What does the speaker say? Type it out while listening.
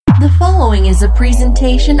The following is a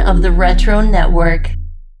presentation of the Retro Network.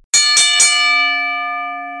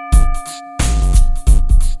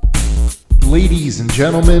 Ladies and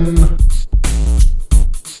gentlemen,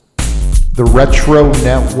 the Retro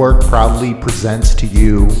Network proudly presents to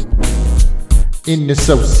you, in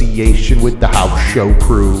association with the House Show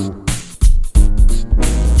crew,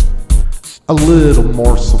 a little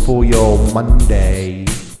morsel for your Monday,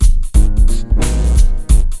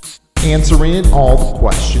 answering all the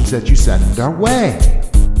questions that you send our way.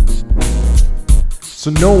 So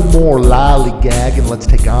no more lollygagging, let's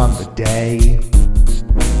take on the day.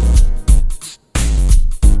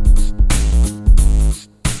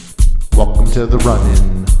 Welcome to the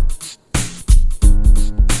run-in.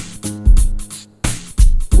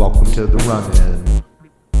 Welcome to the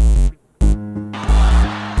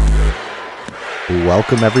run-in.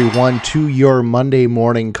 Welcome everyone to your Monday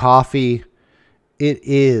morning coffee. It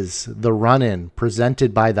is the run-in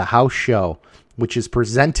presented by the House Show, which is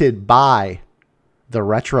presented by the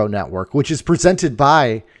Retro Network, which is presented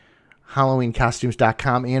by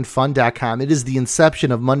HalloweenCostumes.com and Fun.com. It is the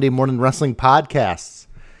inception of Monday Morning Wrestling podcasts.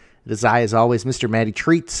 It is I, as always, Mr. Matty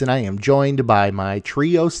Treats, and I am joined by my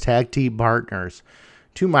Trios Tag Team partners.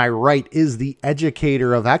 To my right is the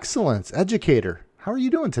Educator of Excellence. Educator, how are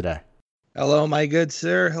you doing today? Hello, my good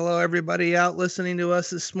sir. Hello, everybody out listening to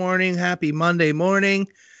us this morning. Happy Monday morning.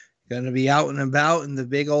 Going to be out and about in the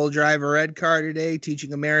big old driver red car today,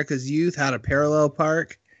 teaching America's youth how to parallel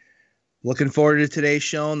park. Looking forward to today's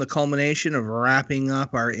show and the culmination of wrapping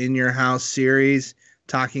up our In Your House series,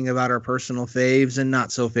 talking about our personal faves and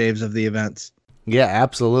not so faves of the events. Yeah,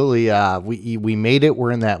 absolutely. We made it.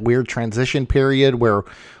 We're in that weird transition period where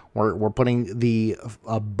we're putting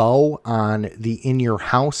a bow on the In Your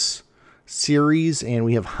House series, and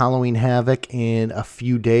we have Halloween Havoc in a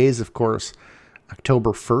few days. Of course,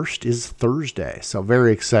 October 1st is Thursday, so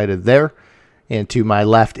very excited there. And to my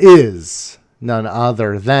left is none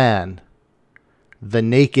other than the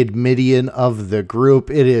naked Midian of the group.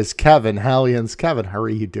 It is Kevin Hellions. Kevin, how are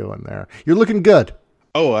you doing there? You're looking good.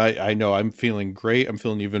 Oh, I know. I'm feeling great. I'm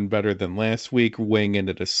feeling even better than last week, weighing in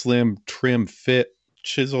at a slim, trim, fit,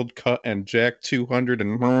 chiseled, cut, and jacked 200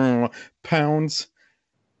 pounds.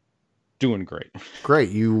 Doing great.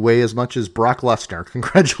 Great. You weigh as much as Brock Lesnar.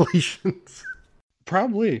 Congratulations.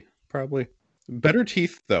 Probably. Better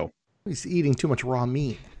teeth, though. He's eating too much raw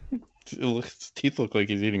meat. His teeth look like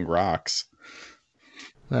he's eating rocks.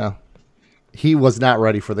 Yeah. He was not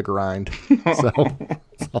ready for the grind. So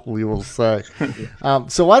that's all we will say.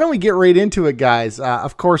 So why don't we get right into it, guys?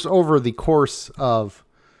 Of course, over the course of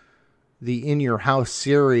the In Your House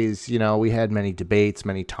series, we had many debates,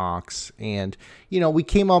 many talks, and, we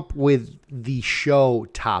came up with the show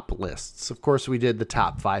top lists. Of course, we did the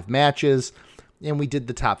top 5 matches, and we did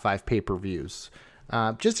the top 5 pay-per-views.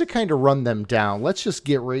 Just to kind of run them down, let's just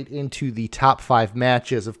get right into the top 5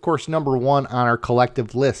 matches. Of course, number 1 on our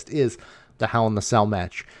collective list is the Hell in the Cell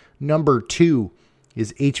match. Number 2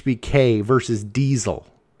 is HBK versus Diesel.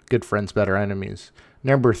 Good friends, better enemies.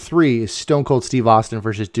 Number 3 is Stone Cold Steve Austin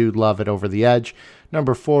versus Dude Love at Over the Edge.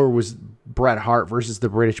 Number 4 was Bret Hart versus the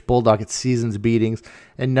British Bulldog at Seasons Beatings.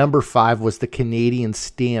 And number 5 was the Canadian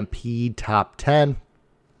Stampede Top 10.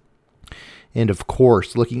 And of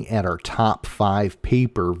course, looking at our top 5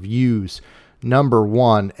 pay-per-views, number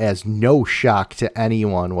 1, as no shock to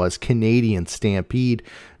anyone, was Canadian Stampede.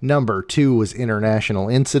 Number 2 was International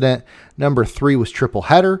Incident. Number 3 was Triple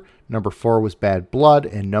Header. Number 4 was Bad Blood,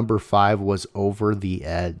 and number 5 was Over the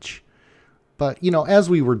Edge. But, as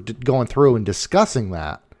we were going through and discussing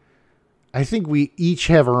that, I think we each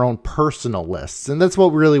have our own personal lists, and that's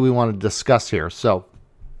what really we want to discuss here. So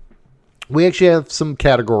we actually have some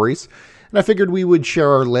categories, and I figured we would share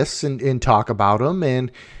our lists and talk about them and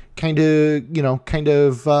kind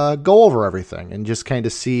of go over everything and just kind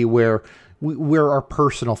of see where our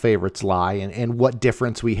personal favorites lie and what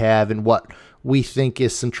difference we have and what we think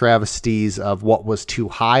is some travesties of what was too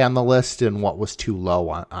high on the list and what was too low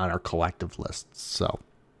on our collective lists.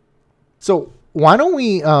 So why don't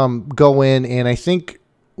we go in, and I think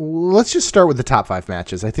let's just start with the top 5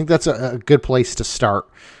 matches. I think that's a good place to start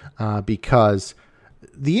because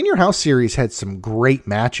the In Your House series had some great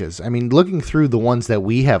matches. I mean, looking through the ones that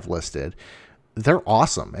we have listed, they're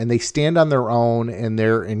awesome and they stand on their own and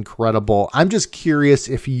they're incredible. I'm just curious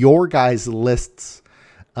if your guys' lists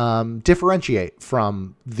differentiate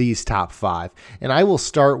from these top 5. And I will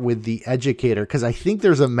start with the Educator because I think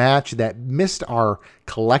there's a match that missed our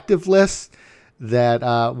collective list that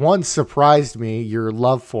one surprised me, your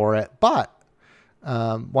love for it, but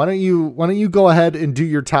Why don't you go ahead and do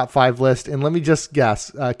your top 5 list, and let me just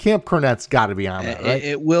guess, Camp Cornette's got to be on that, right?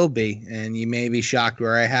 It will be, and you may be shocked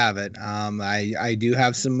where I have it. I do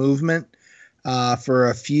have some movement for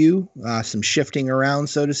a few, some shifting around,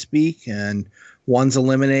 so to speak, and one's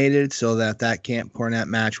eliminated so that Camp Cornet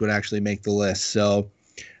match would actually make the list. So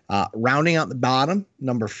rounding out the bottom,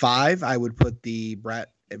 number 5, I would put the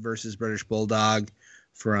Brett versus British Bulldog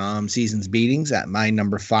from Seasons Beatings at my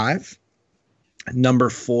number 5. Number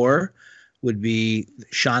 4 would be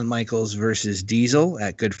Shawn Michaels versus Diesel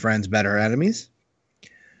at Good Friends, Better Enemies.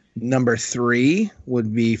 Number 3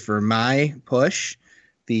 would be, for my push,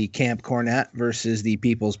 the Camp Cornet versus the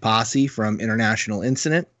People's Posse from International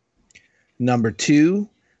Incident. Number 2,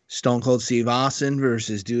 Stone Cold Steve Austin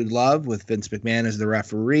versus Dude Love with Vince McMahon as the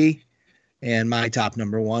referee. And my top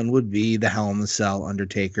number 1 would be the Hell in the Cell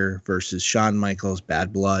Undertaker versus Shawn Michaels,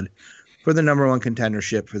 Bad Blood, for the number 1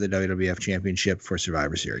 contendership for the WWF Championship for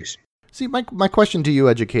Survivor Series. See, my question to you,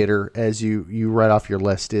 educator, as you read off your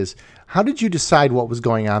list is, how did you decide what was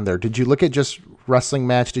going on there? Did you look at just wrestling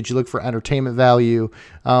match? Did you look for entertainment value?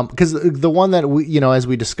 Because the one that we, as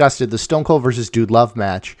we discussed it, the Stone Cold versus Dude Love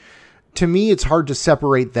match, to me, it's hard to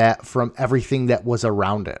separate that from everything that was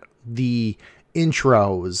around it. The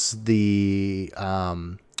intros, the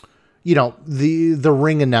the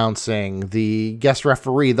ring announcing, the guest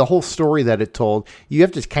referee, the whole story that it told. You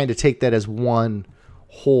have to kind of take that as one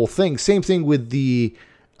whole thing. Same thing with the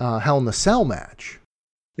Hell in the Cell match.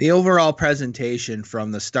 The overall presentation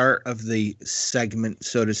from the start of the segment,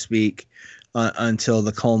 so to speak, until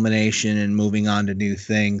the culmination and moving on to new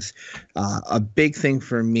things. A big thing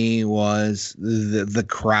for me was the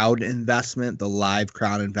crowd investment, the live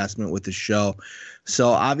crowd investment with the show. So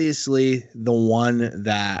obviously the one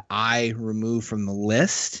that I removed from the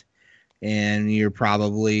list, and you're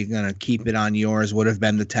probably going to keep it on yours, would have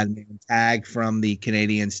been the 10-man tag from the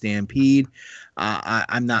Canadian Stampede.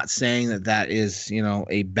 I'm not saying that is,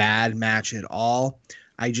 a bad match at all.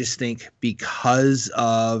 I just think because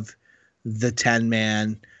of the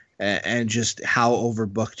 10-man and just how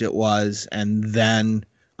overbooked it was, and then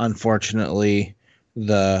unfortunately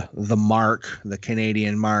the Mark, the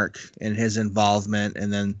Canadian Mark, and his involvement,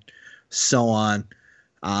 and then so on.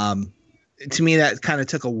 To me, that kind of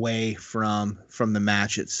took away from the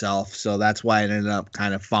match itself. So that's why it ended up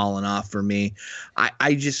kind of falling off for me.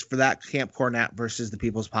 I just, for that Camp Cornette versus the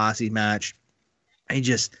People's Posse match,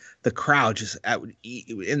 the crowd just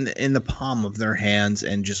in the palm of their hands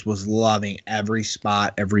and just was loving every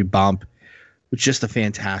spot, every bump. It was just a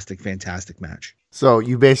fantastic, fantastic match. So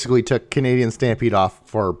you basically took Canadian Stampede off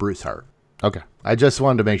for Bruce Hart. Okay. I just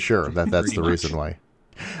wanted to make sure that's the reason why.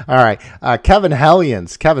 All right. Kevin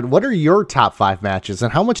Hellions. Kevin, what are your top 5 matches,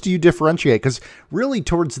 and how much do you differentiate? Because really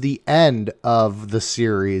towards the end of the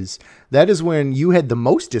series, that is when you had the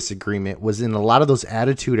most disagreement, was in a lot of those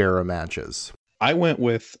Attitude Era matches. I went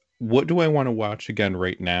with, what do I want to watch again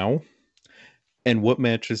right now? And what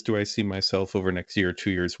matches do I see myself over next year,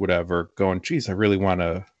 2 years, whatever, going, geez, I really want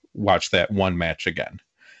to watch that one match again.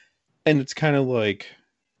 And it's kind of like,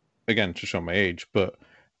 again, to show my age, but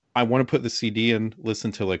I want to put the CD in,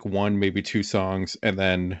 listen to like 1, maybe 2 songs, and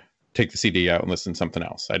then take the CD out and listen to something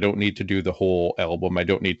else. I don't need to do the whole album. I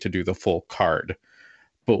don't need to do the full card.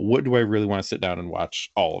 But what do I really want to sit down and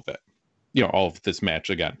watch all of it? All of this match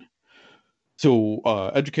again. So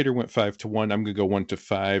Educator went 5-1. I'm going to go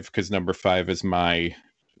 1-5 because number 5 is my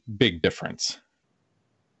big difference.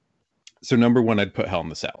 So number 1, I'd put Hell in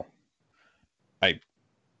the Cell.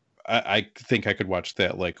 I think I could watch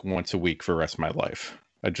that like once a week for the rest of my life.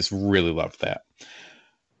 I just really loved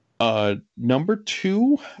that. Number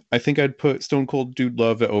 2, I think I'd put Stone Cold Dude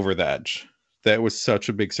Love at Over the Edge. That was such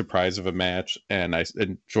a big surprise of a match, and I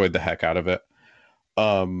enjoyed the heck out of it.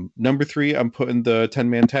 Number 3, I'm putting the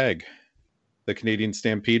 10-man tag, the Canadian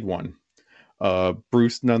Stampede one.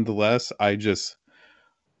 Bruce, nonetheless, I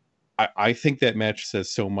think that match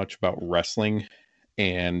says so much about wrestling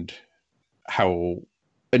and how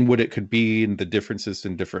and what it could be, and the differences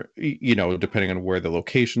in different, depending on where the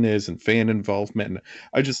location is and fan involvement. And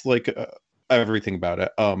I just like everything about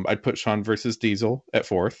it. I'd put Shawn versus Diesel at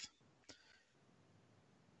 4th.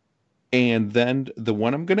 And then the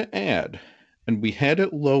one I'm going to add, and we had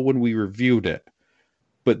it low when we reviewed it,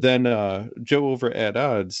 but then Joe over at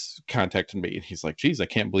Odds contacted me, and he's like, geez, I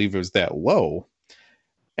can't believe it was that low.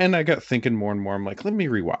 And I got thinking more and more. I'm like, let me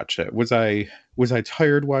rewatch it. Was I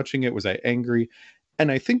tired watching it? Was I angry?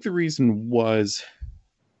 And I think the reason was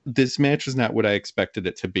this match is not what I expected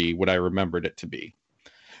it to be, what I remembered it to be.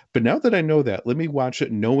 But now that I know that, let me watch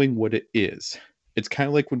it knowing what it is. It's kind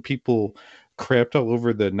of like when people crapped all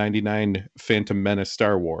over the 99 Phantom Menace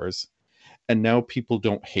Star Wars. And now people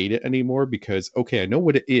don't hate it anymore because, okay, I know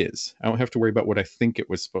what it is. I don't have to worry about what I think it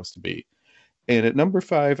was supposed to be. And at number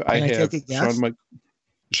 5, I have take a guess? Shawn Michaels.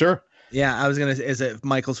 Sure. Yeah, I was gonna. Is it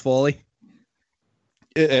Michaels Foley?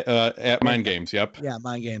 At Mind Games, yep. Yeah,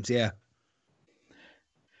 Mind Games. Yeah.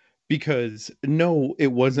 Because no,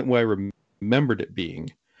 it wasn't what I remembered it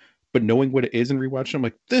being. But knowing what it is and rewatching, I'm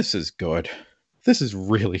like, this is good. This is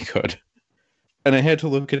really good. And I had to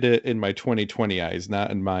look at it in my 2020 eyes, not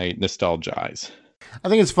in my nostalgia eyes. I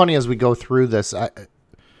think it's funny as we go through this.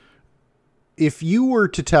 If you were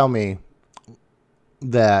to tell me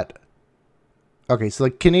that, okay, so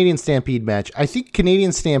like Canadian Stampede match, I think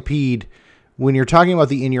Canadian Stampede, when you're talking about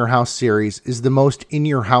the In Your House series, is the most In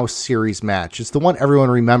Your House series match. It's the one everyone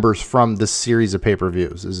remembers from this series of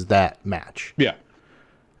pay-per-views, is that match. Yeah.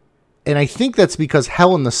 And I think that's because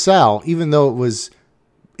Hell in the Cell, even though it was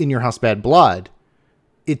In Your House Bad Blood,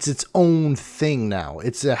 it's its own thing now.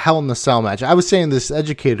 It's a Hell in the Cell match. I was saying to this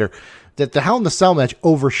educator that the Hell in the Cell match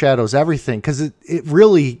overshadows everything because it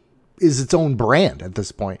really is its own brand at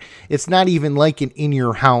this point. It's not even like an In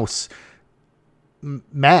Your House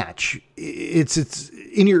match.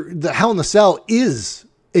 The Hell in the Cell is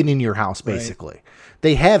an In Your House, basically. Right.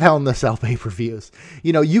 They have Hell in the Cell pay-per-views.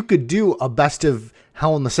 You know, you could do a best of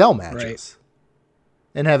Hell in the Cell matches.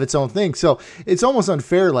 Right. And have its own thing. So it's almost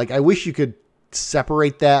unfair. Like, I wish you could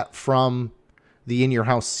separate that from the In Your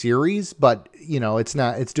House series, but you know, it's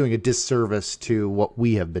doing a disservice to what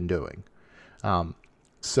we have been doing.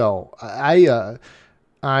 So I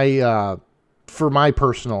for my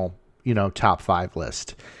personal, top 5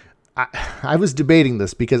 list, I was debating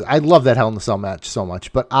this because I love that Hell in the Cell match so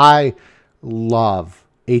much, but I love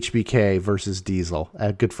HBK versus Diesel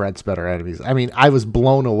at Good Friends, Better Enemies. I mean, I was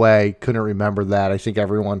blown away. Couldn't remember that. I think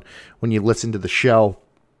everyone, when you listen to the show,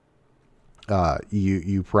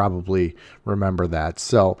 you probably remember that.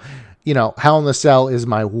 So, Hell in the Cell is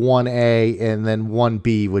my 1A, and then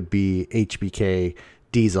 1B would be HBK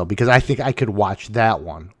Diesel, because I think I could watch that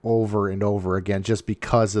one over and over again just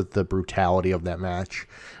because of the brutality of that match.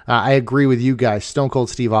 I agree with you guys. Stone Cold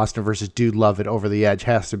Steve Austin versus Dude Love It Over the Edge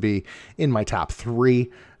has to be in my top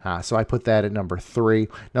 3. So I put that at number 3.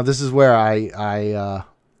 Now this is where I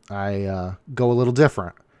go a little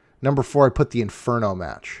different. Number 4, I put the Inferno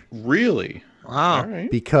match. Really? Wow. All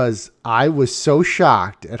right. Because I was so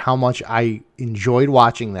shocked at how much I enjoyed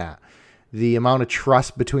watching that. The amount of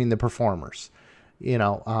trust between the performers.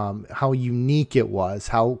 How unique it was,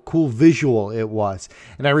 how cool visual it was.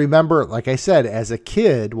 And I remember, like I said, as a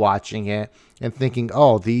kid watching it and thinking,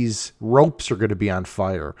 oh, these ropes are going to be on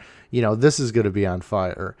fire. This is going to be on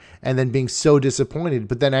fire. And then being so disappointed,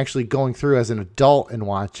 but then actually going through as an adult and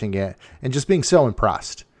watching it and just being so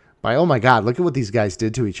impressed by, oh my God, look at what these guys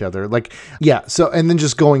did to each other. Like, yeah. So, and then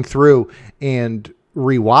just going through and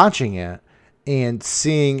rewatching it. And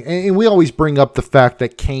seeing, and we always bring up the fact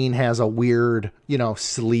that Kane has a weird,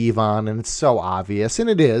 sleeve on, and it's so obvious, and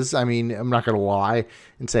it is. I mean, I'm not going to lie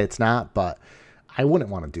and say it's not, but I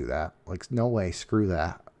wouldn't want to do that. Like, no way, screw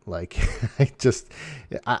that. Like,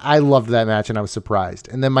 I loved that match, and I was surprised.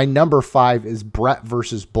 And then my number 5 is Brett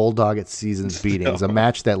versus Bulldog at Seasons Beatings, a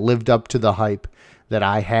match that lived up to the hype that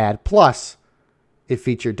I had. Plus, it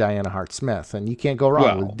featured Diana Hart-Smith, and you can't go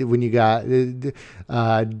wrong when you got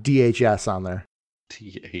DHS on there.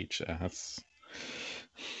 DHS.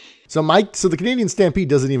 So the Canadian Stampede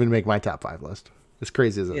doesn't even make my top 5 list. As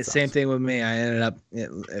crazy as it sounds. Same thing with me. I ended up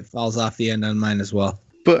it falls off the end on mine as well.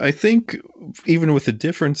 But I think even with the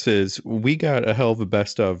differences, we got a hell of a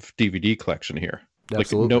best of DVD collection here.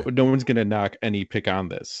 Absolutely. Like no one's gonna knock any pick on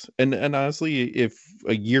this. And honestly, if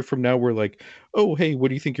a year from now we're like, oh hey, what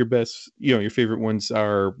do you think your best, your favorite ones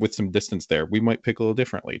are with some distance there, we might pick a little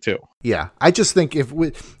differently too. Yeah, I just think if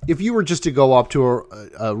you were just to go up to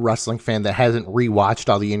a wrestling fan that hasn't rewatched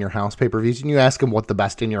all the In Your House pay-per-views and you ask them what the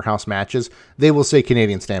best In Your House match is, they will say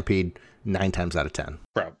Canadian Stampede 9 times out of 10.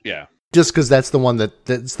 Yeah. Just because that's the one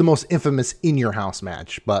that's the most infamous In Your House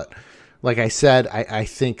match, but. Like I said, I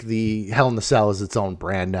think the Hell in the Cell is its own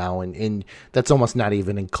brand now, and that's almost not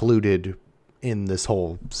even included in this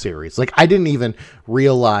whole series. Like, I didn't even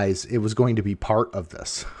realize it was going to be part of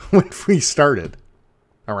this when we started.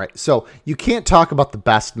 All right, so you can't talk about the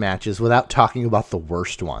best matches without talking about the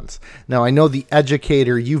worst ones. Now, I know the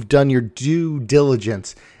educator, you've done your due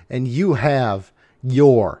diligence, and you have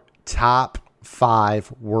your top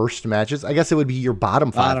 5 worst matches. I guess it would be your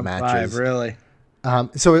bottom 5 matches. Bottom 5, really.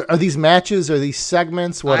 So are these matches? Are these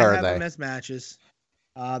segments? What are they? I have them as matches.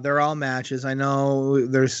 They're all matches. I know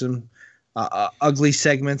there's some ugly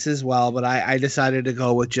segments as well, but I decided to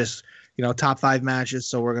go with just top 5 matches.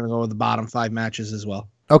 So we're gonna go with the bottom 5 matches as well.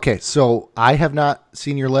 Okay, so I have not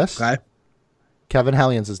seen your list. Okay. Kevin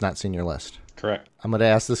Hellions has not seen your list. Correct. I'm going to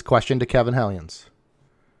ask this question to Kevin Hellions.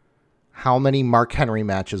 How many Mark Henry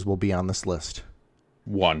matches will be on this list?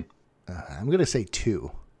 1. I'm going to say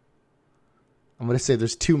 2. I'm going to say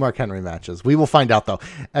there's 2 Mark Henry matches. We will find out, though.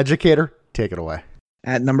 Educator, take it away.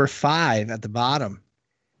 At number 5 at the bottom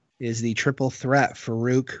is the triple threat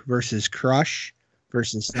Farouk versus Crush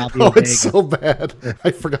versus Savio Oh, it's Vega. so bad.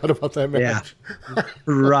 I forgot about that match. Yeah.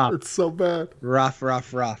 Rough. It's so bad. Rough.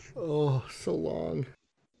 Oh, so long.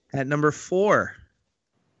 At number 4,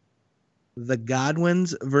 the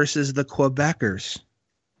Godwins versus the Quebecers.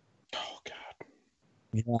 Oh, God.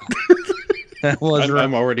 Yeah. That was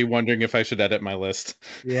I'm already wondering if I should edit my list.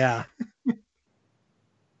 Yeah.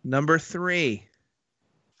 Number 3.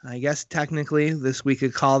 I guess technically we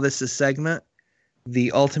could call this a segment.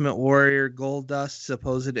 The Ultimate Warrior Goldust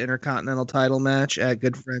supposed Intercontinental title match at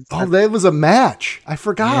Good Friends. Oh, that was a match. I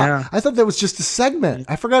forgot. Yeah. I thought that was just a segment.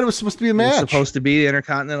 I forgot it was supposed to be a match. It's supposed to be the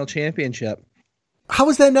Intercontinental Championship. How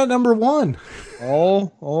is that not number 1?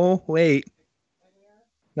 Oh, wait.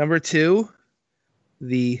 Number 2,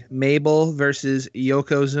 the Mabel versus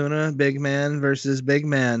Yokozuna, Big Man versus Big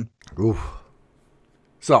Man. Oof.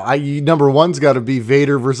 So number 1's got to be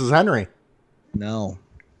Vader versus Henry. No.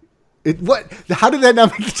 What? How did that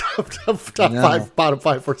not make the top No. 5, bottom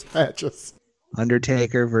 5 first matches?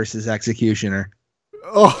 Undertaker versus Executioner.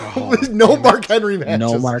 Oh, no Mark Henry matches.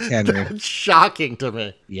 No Mark Henry. That's shocking to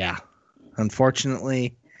me. Yeah.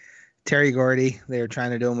 Unfortunately, Terry Gordy, they were trying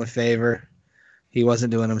to do him a favor. He wasn't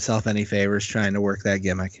doing himself any favors trying to work that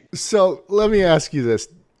gimmick. So let me ask you this.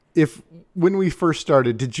 When we first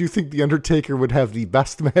started, did you think The Undertaker would have the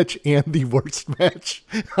best match and the worst match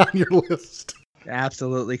on your list?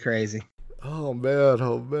 Absolutely crazy. Oh,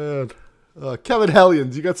 man. Kevin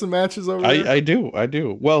Hellions, you got some matches over there? I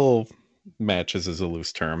do. Well, matches is a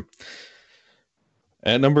loose term.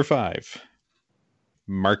 At number 5,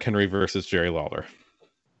 Mark Henry versus Jerry Lawler.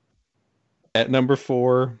 At number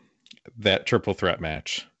 4, that triple threat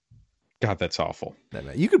match. God, that's awful. No.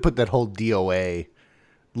 You could put that whole DOA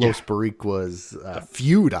Los Boricuas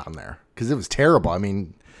feud on there because it was terrible. I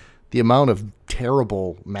mean, the amount of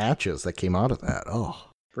terrible matches that came out of that. Oh,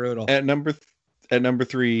 Brutal. At number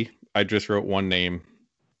 3, I just wrote one name.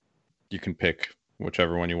 You can pick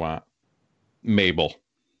whichever one you want. Mabel.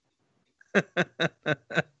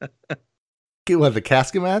 What, the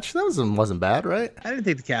casket match? That wasn't bad, right? I didn't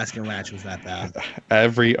think the casket match was that bad.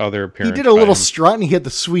 Every other appearance. He did a little strut and he had the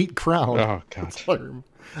sweet crown. Oh, God.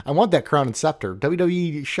 I want that crown and scepter.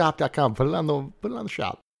 WWEshop.com. Put it on the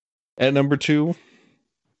shop. At number 2,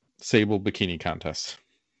 Sable Bikini Contest.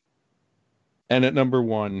 And at number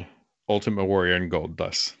 1, Ultimate Warrior and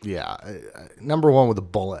Goldust. Yeah, number 1 with a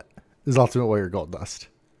bullet is Ultimate Warrior Goldust.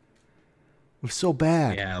 It was so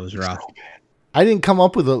bad. Yeah, it was rough. I didn't come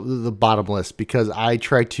up with the bottom list because I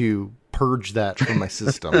tried to purge that from my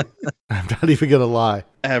system. I'm not even gonna lie.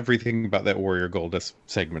 Everything about that Warrior Goldust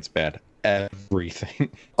segment's bad.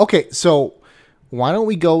 Everything. Okay, so why don't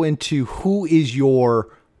we go into who is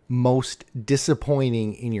your most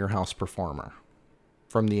disappointing in your house performer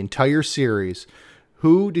from the entire series?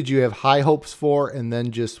 Who did you have high hopes for and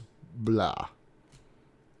then just blah?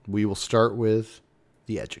 We will start with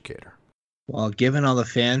the Educator. Well, given all the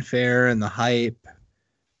fanfare and the hype,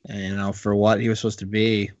 and for what he was supposed to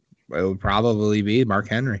be, it would probably be Mark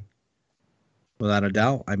Henry, without a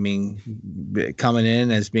doubt. I mean, coming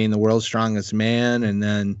in as being the world's strongest man, and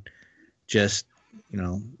then just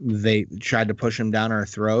they tried to push him down our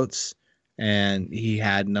throats, and he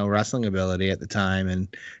had no wrestling ability at the time,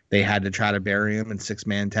 and they had to try to bury him in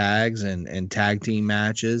 6-man tags and tag team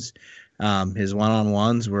matches. His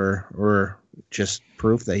one-on-ones were just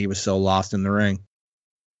proof that he was so lost in the ring.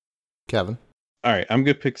 Kevin. All right, I'm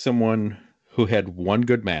going to pick someone who had one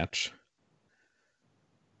good match.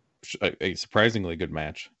 A surprisingly good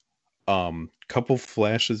match. Couple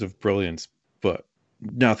flashes of brilliance, but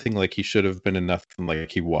nothing like he should have been and nothing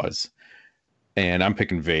like he was. And I'm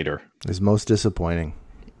picking Vader. His most disappointing.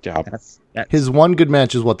 Yeah. His one good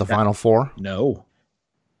match is what, the Final Four? No,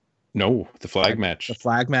 the flag match. The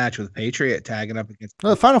flag match with Patriot tagging up against. No,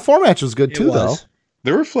 the Final Four match was good too, though.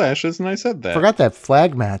 There were flashes, and I said that. Forgot that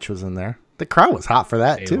flag match was in there. The crowd was hot for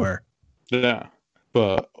that They too. were. Yeah.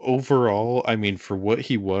 But overall, I mean, for what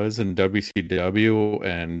he was in WCW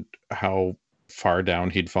and how far down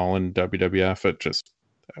he'd fallen in WWF,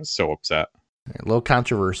 I was so upset. A little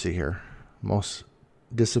controversy here. Most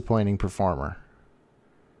disappointing performer.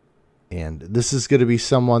 And this is going to be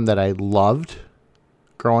someone that I loved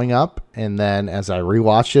growing up. And then as I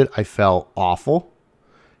rewatched it, I felt awful.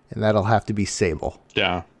 And that'll have to be Sable.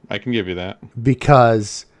 Yeah, I can give you that.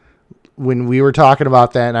 Because when we were talking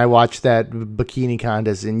about that and I watched that bikini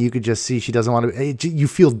contest and you could just see she doesn't want to, you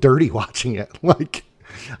feel dirty watching it. Like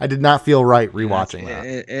I did not feel right rewatching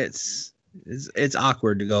that. It's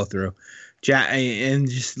awkward to go through. And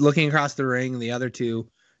just looking across the ring, the other two,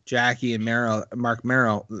 Jackie and Mark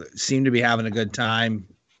Merrill, seemed to be having a good time,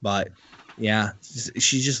 but yeah,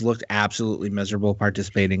 she just looked absolutely miserable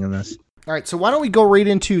participating in this. All right, so why don't we go right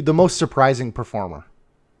into the most surprising performer?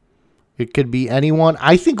 It could be anyone.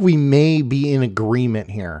 I think we may be in agreement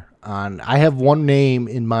here on. I have one name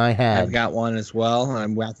in my head. I've got one as well.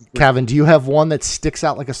 Kevin, do you have one that sticks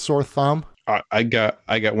out like a sore thumb? I got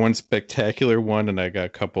one spectacular one, and I got a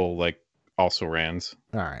couple like also rans.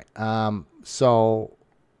 All right. So,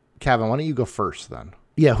 Kevin, why don't you go first then?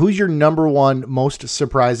 Yeah, who's your number one most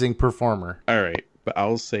surprising performer? All right, but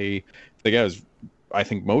I'll say the guy was, I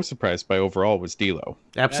think, most surprised by overall was D'Lo.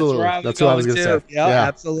 Absolutely. That's what I was going to say. Yeah,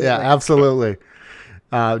 absolutely. Yeah, absolutely.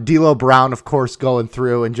 D'Lo Brown, of course, going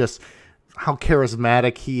through and just how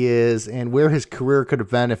charismatic he is and where his career could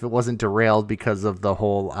have been if it wasn't derailed because of the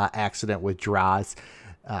whole accident with Draws.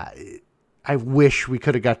 I wish we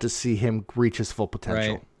could have got to see him reach his full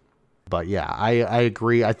potential. Right. But yeah, I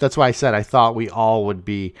agree. That's why I said I thought we all would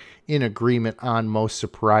be in agreement on most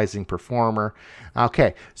surprising performer.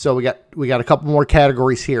 Okay, so we got a couple more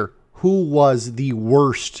categories here. Who was the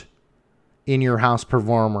worst in your house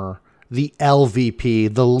performer? The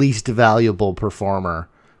LVP, the least valuable performer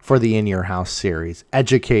for the In Your House series.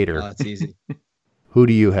 Educator. Oh, it's easy. Who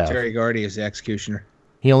do you have? Terry Gordy is the executioner.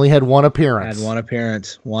 He only had one appearance. Had one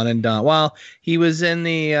appearance, one and done. Well, he was in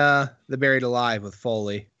the Buried Alive with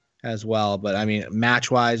Foley as well, but I mean,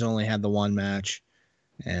 match-wise, only had the one match,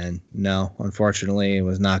 and no, unfortunately, it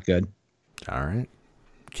was not good. All right,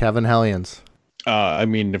 Kevin Hellions. I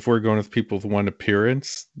mean, if we're going with people with one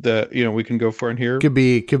appearance, that we can go for in here. Could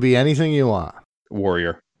be anything you want.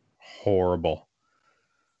 Warrior, horrible.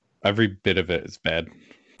 Every bit of it is bad.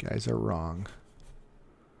 Guys are wrong.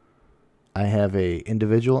 I have a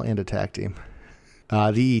individual and a tag team.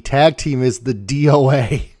 The tag team is the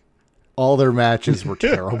DOA. All their matches were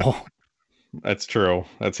terrible. That's true.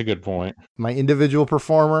 That's a good point. My individual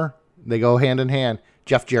performer, they go hand in hand.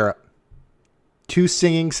 Jeff Jarrett. 2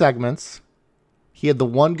 singing segments. He had the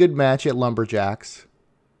one good match at Lumberjacks.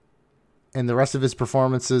 And the rest of his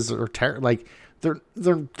performances are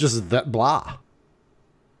they're just that blah.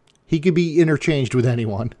 He could be interchanged with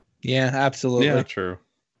anyone. Yeah, absolutely. Yeah, true.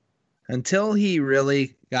 Until he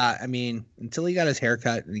got his hair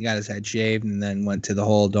cut and he got his head shaved and then went to the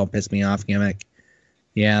whole "don't piss me off" gimmick.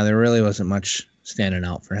 Yeah, there really wasn't much standing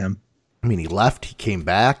out for him. I mean, he left, he came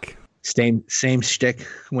back. Same shtick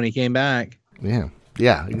when he came back.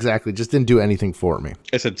 Yeah, exactly. Just didn't do anything for me.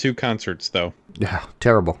 I said 2 concerts though. Yeah,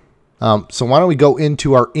 terrible. So why don't we go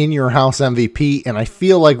into our In Your House MVP? And I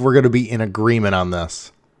feel like we're going to be in agreement on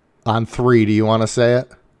this. On 3, do you want to say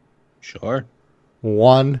it? Sure.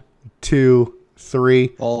 1, 2, 3.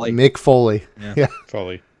 Foley. Mick Foley. Yeah.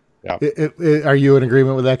 Foley. Yeah. Are you in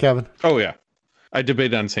agreement with that, Kevin? Oh, yeah. I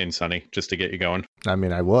debated on saying Sonny just to get you going. I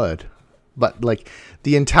mean, I would. But, like,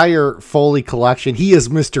 the entire Foley collection, he is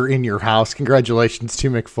Mr. In Your House. Congratulations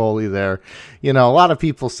to Mick Foley there. A lot of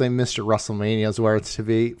people say Mr. WrestleMania is where it's to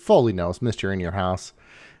be. Foley knows Mr. In Your House.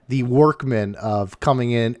 The workman of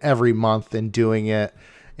coming in every month and doing it.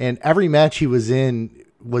 And every match he was in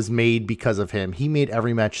was made because of him. He made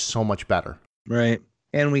every match so much better. Right.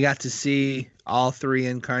 And we got to see all 3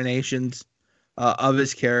 incarnations of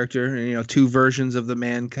his character, 2 versions of the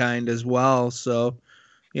Mankind as well. So,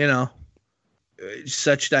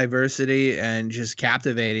 such diversity and just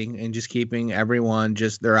captivating and just keeping everyone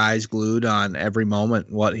just their eyes glued on every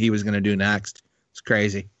moment what he was going to do next. It's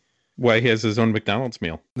crazy. Why he has his own McDonald's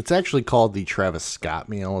meal. It's actually called the Travis Scott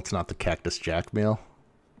meal. It's not the Cactus Jack meal.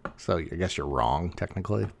 So I guess you're wrong,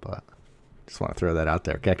 technically, but just want to throw that out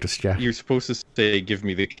there. Cactus Jack. You're supposed to say, give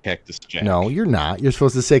me the Cactus Jack. No, you're not. You're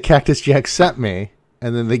supposed to say Cactus Jack sent me,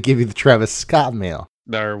 and then they give you the Travis Scott meal.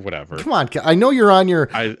 Or whatever. Come on. I know you're on your...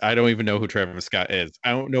 I don't even know who Travis Scott is. I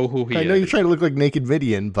don't know who he is. I know you're trying to look like Naked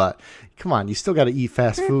Midian, but come on. You still got to eat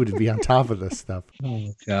fast food and be on top of this stuff.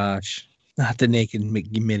 Oh, gosh. Not the Naked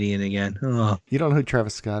Midian again. Oh. You don't know who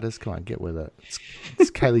Travis Scott is? Come on, get with it. It's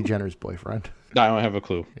Kylie Jenner's boyfriend. I don't have a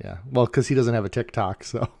clue. Yeah. Well, because he doesn't have a TikTok,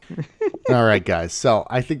 so. All right, guys. So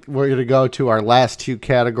I think we're going to go to our last 2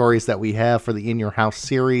 categories that we have for the In Your House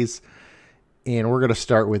series. And we're going to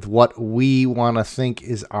start with what we want to think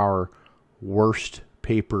is our worst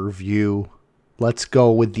pay-per-view. Let's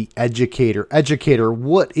go with the Educator. Educator,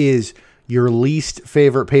 what is your least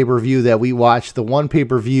favorite pay-per-view that we watched? The one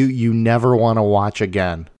pay-per-view you never want to watch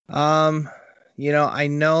again? I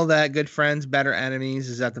know that Good Friends, Better Enemies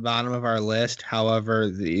is at the bottom of our list. However,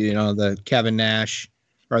 the Kevin Nash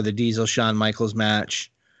or the Diesel Shawn Michaels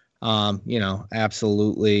match,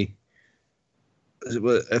 absolutely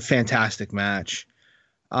a fantastic match.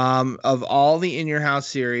 Of all the In Your House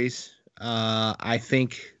series, I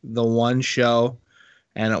think the one show,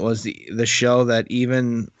 and it was the show that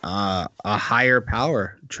even a higher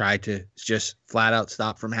power tried to just flat out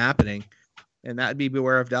stop from happening, and that'd be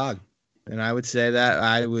Beware of Dog. And I would say that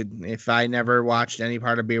I would, if I never watched any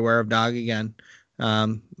part of Beware of Dog again,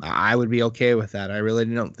 I would be okay with that. I really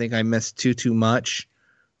don't think I missed too much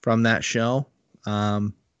from that show.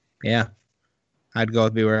 Yeah, I'd go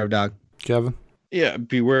with Beware of Dog. Kevin? Yeah,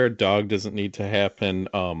 Beware of Dog doesn't need to happen.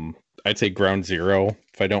 I'd say Ground Zero.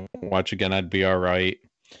 If I don't watch again, I'd be all right.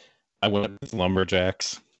 I went with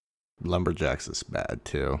Lumberjacks. Lumberjacks is bad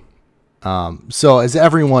too. So as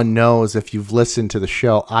everyone knows, if you've listened to the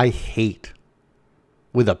show, I hate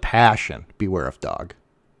with a passion Beware of Dog.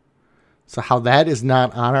 So how that is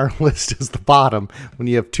not on our list as the bottom when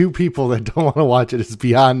you have two people that don't want to watch it is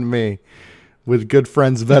beyond me. With Good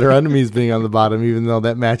Friends, Better Enemies being on the bottom, even though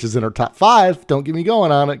that match is in our top 5. Don't get me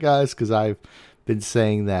going on it, guys, because I've been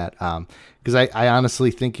saying that. Because I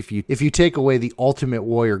honestly think if you take away the Ultimate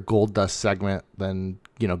Warrior Gold Dust segment, then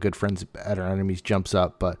Good Friends, Better Enemies jumps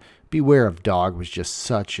up. But Beware of Dog was just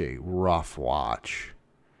such a rough watch,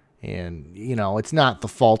 and it's not the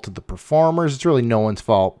fault of the performers. It's really no one's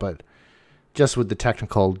fault, but just with the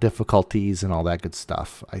technical difficulties and all that good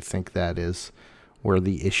stuff, I think that is where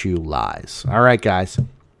the issue lies. All right, guys.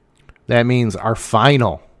 That means our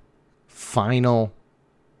final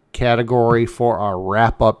category for our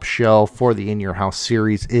wrap-up show for the In Your House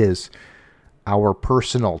series is our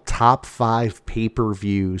personal top 5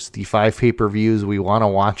 pay-per-views, the 5 pay-per-views we want to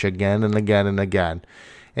watch again and again and again.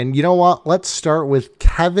 And you know what? Let's start with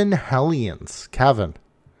Kevin Hellions. Kevin,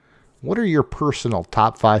 what are your personal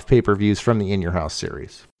top 5 pay-per-views from the In Your House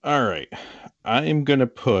series? All right. I am going to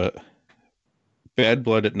put Bad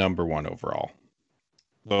Blood at number 1 overall.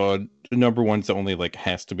 Number 1's only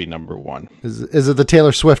has to be number 1. Is it the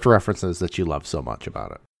Taylor Swift references that you love so much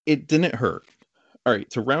about it? It didn't hurt. All right,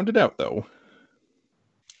 to round it out though,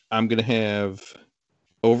 I'm going to have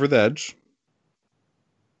Over the Edge,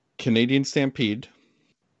 Canadian Stampede,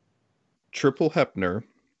 Triple Hepner,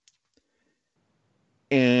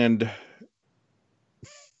 and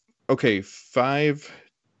 5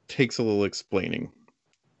 takes a little explaining.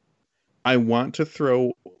 I want to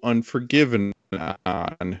throw Unforgiven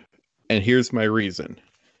on, and here's my reason.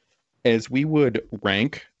 As we would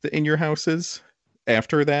rank the In Your Houses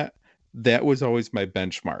after that, that was always my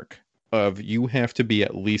benchmark of you have to be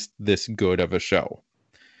at least this good of a show.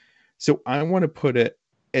 So I want to put it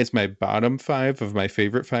as my bottom 5 of my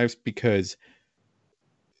favorite 5s because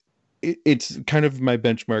it's kind of my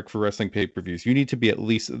benchmark for wrestling pay-per-views. You need to be at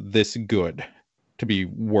least this good to be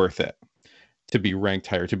worth it, to be ranked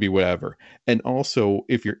higher, to be whatever. And also,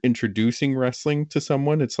 if you're introducing wrestling to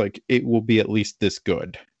someone, it's it will be at least this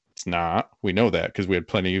good. It's not. We know that because we had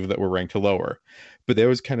plenty of that were ranked lower. But that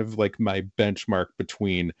was kind of my benchmark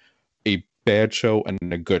between a bad show and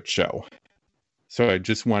a good show. So I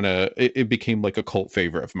just want to, it became a cult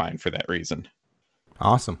favorite of mine for that reason.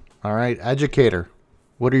 Awesome. All right, Educator,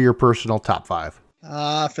 what are your personal top 5?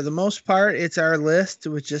 For the most part, it's our list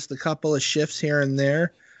with just a couple of shifts here and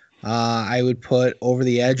there. I would put Over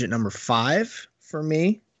the Edge at number 5 for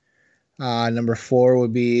me. Number 4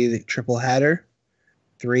 would be the Triple Header.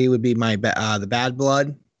 3 would be the Bad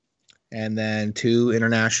Blood. And then 2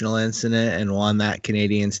 International Incident and 1 that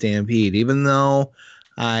Canadian Stampede. Even though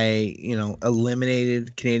I,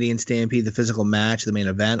 eliminated Canadian Stampede, the physical match, the main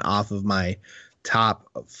event, off of my top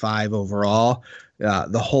 5 overall,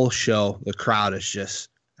 the whole show, the crowd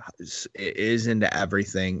is into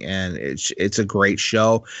everything, and it's a great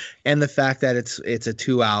show. And the fact that it's a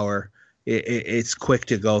 2-hour, it's quick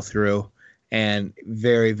to go through and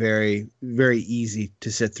very, very, very easy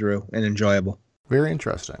to sit through and enjoyable. Very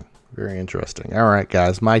interesting. Very interesting. All right,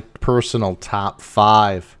 guys, my personal top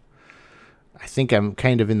 5. I think I'm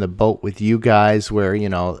kind of in the boat with you guys where,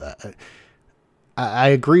 I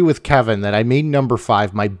agree with Kevin that I made number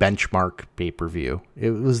 5 my benchmark pay-per-view.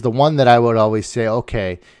 It was the one that I would always say,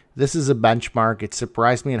 okay, this is a benchmark. It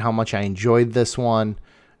surprised me in how much I enjoyed this one.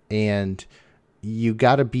 And you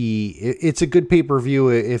got to it's a good pay-per-view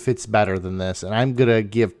if it's better than this. And I'm going to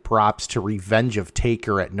give props to Revenge of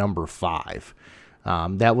Taker at number 5.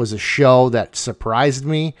 That was a show that surprised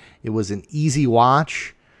me. It was an easy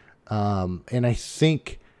watch. And I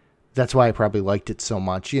think that's why I probably liked it so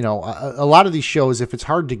much. A lot of these shows, if it's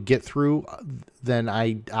hard to get through, then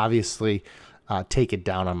I obviously take it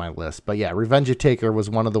down on my list. But yeah, Revenge of Taker was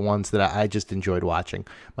one of the ones that I just enjoyed watching.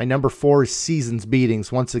 My number 4 is Seasons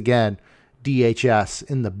Beatings. Once again, DHS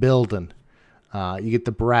in the building. You get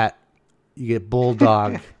the Brett, you get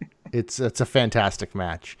Bulldog. It's a fantastic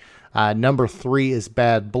match. Number 3 is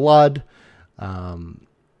Bad Blood.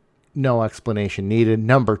 No explanation needed.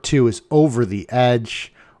 Number 2 is Over the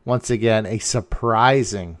Edge. Once again, a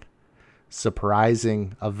surprising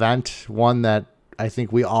event. One that I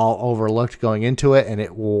think we all overlooked going into it, and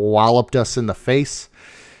it walloped us in the face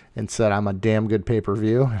and said, I'm a damn good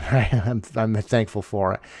pay-per-view. I'm thankful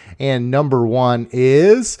for it. And number 1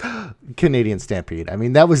 is Canadian Stampede. I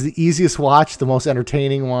mean, that was the easiest watch, the most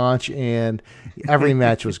entertaining watch, and every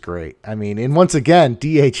match was great. I mean, and once again,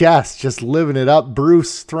 DHS just living it up.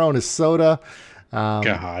 Bruce throwing his soda.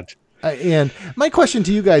 God. And my question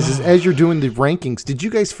to you guys is, as you're doing the rankings, did you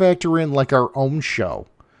guys factor in like our own show?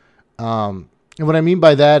 And what I mean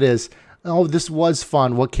by that is, oh, this was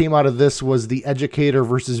fun. What came out of this was the Educator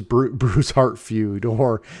versus Bruce Hart feud,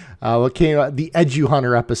 or what came out the Edu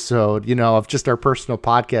Hunter episode, of just our personal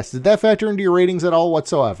podcast. Did that factor into your ratings at all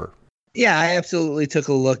whatsoever? Yeah, I absolutely took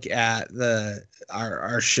a look at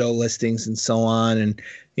our show listings and so on, and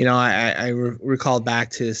I recalled back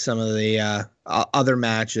to some of the other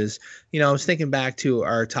matches. I was thinking back to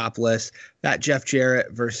our top list, that Jeff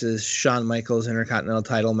Jarrett versus Shawn Michaels Intercontinental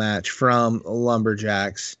title match from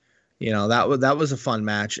Lumberjacks. That was a fun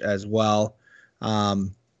match as well.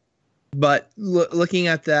 But looking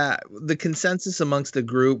at that, the consensus amongst the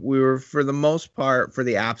group, we were, for the most part, for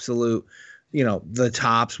the absolute, the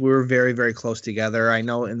tops, we were very, very close together. I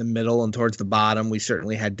know in the middle and towards the bottom, we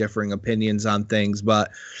certainly had differing opinions on things, but,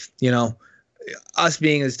 us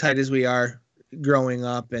being as tight as we are growing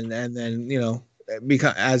up and then,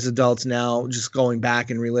 because as adults now, just going back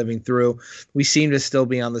and reliving through, we seem to still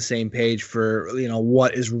be on the same page for,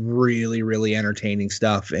 what is really, really entertaining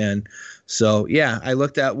stuff. And so, yeah, I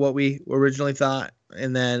looked at what we originally thought,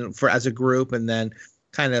 and then as a group, and then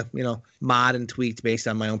kind of, mod and tweaked based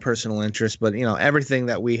on my own personal interest. But, everything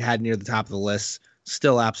that we had near the top of the list,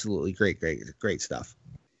 still absolutely great stuff.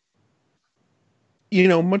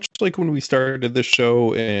 Much like when we started the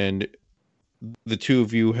show and the two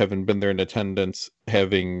of you having been there in attendance,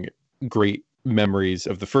 having great memories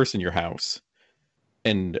of the first In Your House,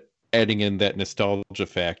 and adding in that nostalgia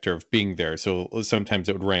factor of being there. So sometimes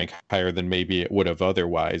it would rank higher than maybe it would have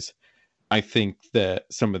otherwise. I think that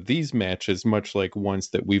some of these matches, much like ones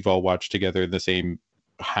that we've all watched together in the same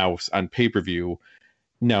house on pay-per-view,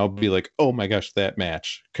 now be like, oh my gosh, that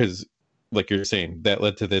match. Because like you're saying, that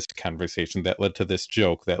led to this conversation, that led to this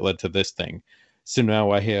joke, that led to this thing. So now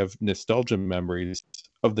I have nostalgia memories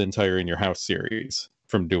of the entire In Your House series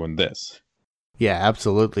from doing this. Yeah,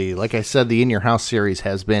 absolutely. Like I said, the In Your House series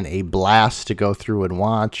has been a blast to go through and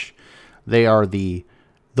watch. They are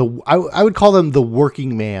I would call them the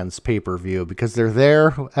working man's pay-per-view, because they're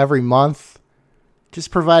there every month just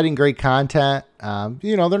providing great content.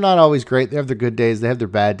 They're not always great. They have their good days. They have their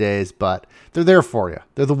bad days, but they're there for you.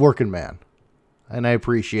 They're the working man. And I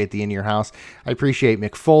appreciate the In Your House. I appreciate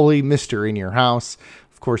Mick Foley, Mr. In Your House.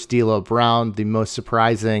 Of course, D'Lo Brown, the most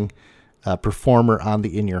surprising performer on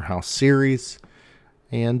the In Your House series.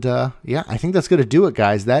 And I think that's going to do it,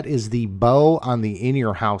 guys. That is the bow on the In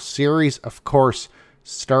Your House series. Of course,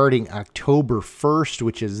 starting October 1st,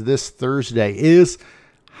 which is this Thursday, is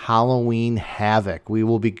Halloween Havoc. We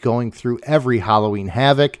will be going through every Halloween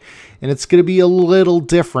Havoc, and it's going to be a little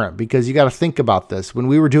different because you got to think about this. When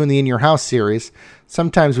we were doing the In Your House series,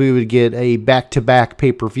 sometimes we would get a back-to-back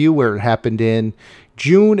pay-per-view where it happened in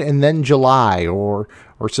June and then July, or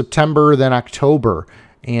September, then October.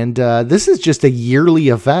 And this is just a yearly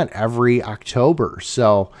event every October.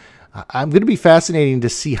 So I'm going to be fascinating to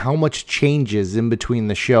see how much changes in between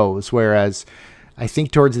the shows, whereas I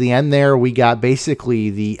think towards the end there, we got basically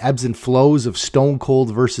the ebbs and flows of Stone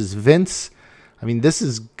Cold versus Vince. I mean, this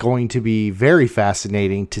is going to be very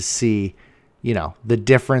fascinating to see, the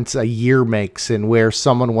difference a year makes in where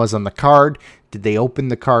someone was on the card. Did they open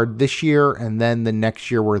the card this year? And then the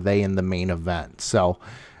next year, were they in the main event? So,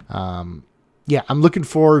 I'm looking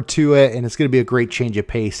forward to it, and it's going to be a great change of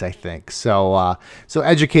pace, I think. So,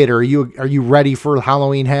 Educator, are you ready for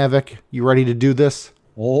Halloween Havoc? You ready to do this?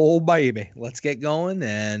 Oh, baby. Let's get going,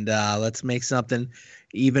 and let's make something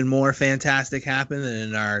even more fantastic happen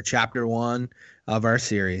in our chapter 1 of our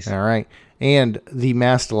series. All right. And the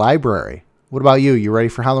Masked Library. What about you? You ready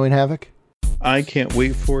for Halloween Havoc? I can't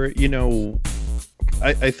wait for it.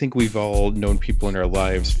 I think we've all known people in our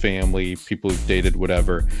lives, family, people who've dated,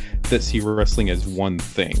 whatever, that see wrestling as one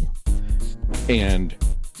thing. And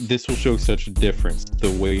this will show such a difference.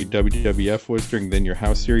 The way WWF was during the In Your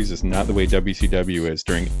House series is not the way WCW is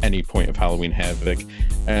during any point of Halloween Havoc,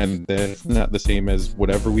 and that's not the same as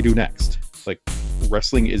whatever we do next. Like,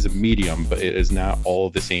 wrestling is a medium, but it is not all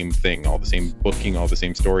the same thing, all the same booking, all the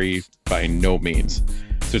same story, by no means.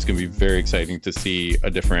 So it's going to be very exciting to see a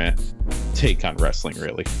different take on wrestling,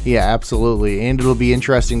 really. Yeah, absolutely. And it'll be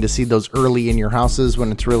interesting to see those early In Your Houses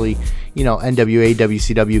when it's really, NWA,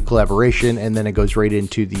 WCW collaboration, and then it goes right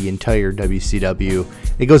into the entire WCW.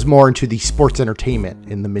 It goes more into the sports entertainment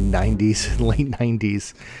in the mid-90s and late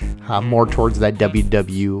 90s, more towards that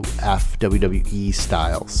WWF, WWE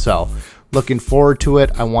style. So looking forward to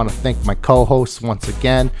it. I want to thank my co-hosts once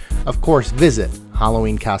again. Of course, visit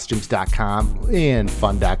HalloweenCostumes.com and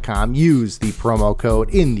fun.com. Use the promo code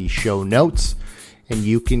in the show notes, and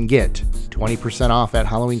you can get 20% off at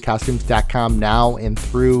HalloweenCostumes.com now and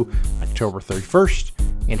through October 31st,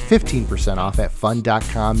 and 15% off at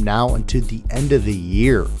fun.com now until the end of the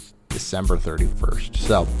year, December 31st.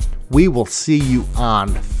 So we will see you on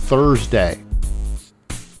Thursday.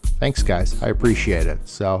 Thanks, guys. I appreciate it.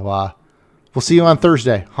 So we'll see you on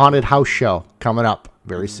Thursday. Haunted House Show coming up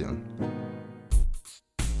very soon.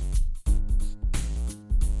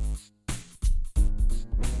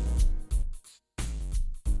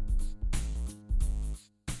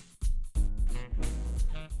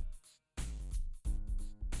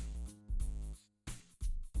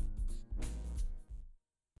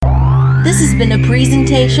 This has been a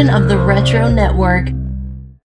presentation of the Retro Network.